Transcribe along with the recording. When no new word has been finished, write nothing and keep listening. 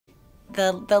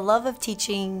The love of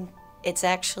teaching, it's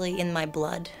actually in my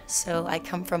blood. So I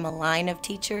come from a line of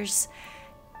teachers.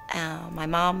 My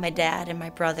mom, my dad, and my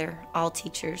brother, all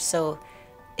teachers. So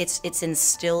it's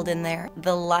instilled in there.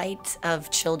 The light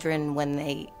of children when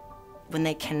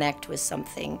they connect with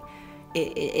something,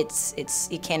 it's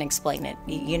you can't explain it.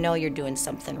 You know you're doing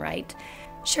something right.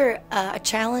 Sure, a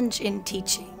challenge in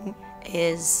teaching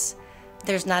is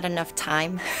there's not enough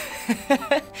time.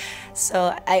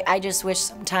 So I just wish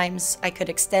sometimes I could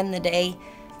extend the day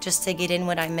just to get in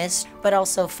what I missed, but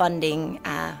also funding.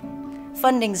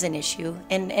 Funding's an issue,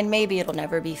 and maybe it'll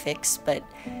never be fixed, but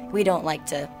we don't like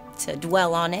to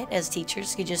dwell on it as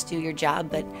teachers. You just do your job,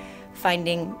 but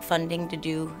finding funding to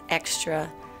do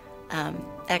extra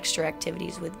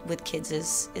activities with kids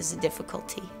is a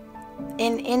difficulty.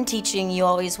 In teaching, you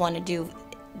always want to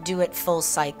do it full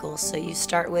cycle. So you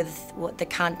start with the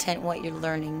content, what you're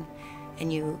learning,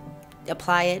 and you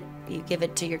apply it, you give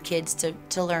it to your kids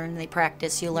to learn, they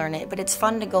practice, you learn it. But it's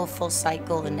fun to go full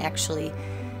cycle and actually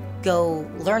go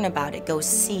learn about it, go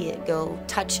see it, go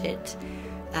touch it.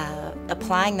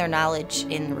 Applying their knowledge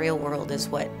in the real world is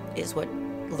what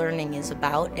learning is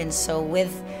about. And so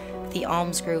with the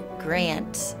Alms Group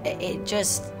grant, it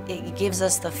gives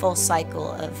us the full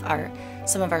cycle of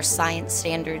some of our science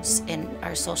standards and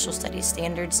our social studies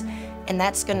standards, and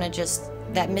that's going to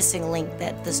that missing link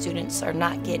that the students are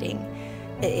not getting.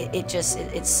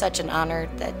 It's such an honor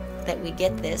that we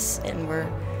get this, and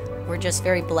we're just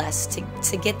very blessed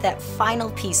to get that final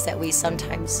piece that we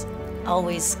sometimes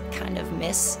always kind of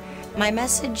miss. My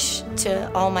message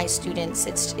to all my students,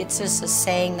 it's just a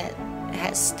saying that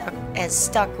has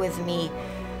stuck with me.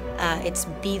 It's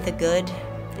be the good,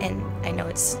 and I know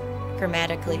it's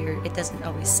grammatically, or it doesn't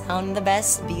always sound the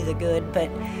best, be the good, but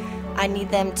I need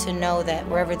them to know that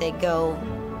wherever they go,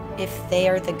 if they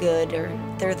are the good or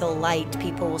they're the light,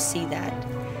 people will see that.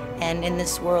 And in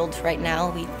this world right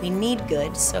now, we need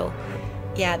good. So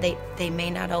yeah, they may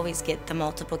not always get the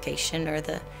multiplication or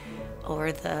the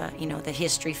the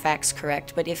history facts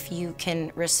correct, but if you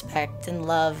can respect and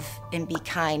love and be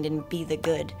kind and be the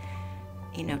good,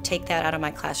 take that out of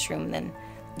my classroom, then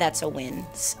that's a win.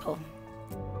 So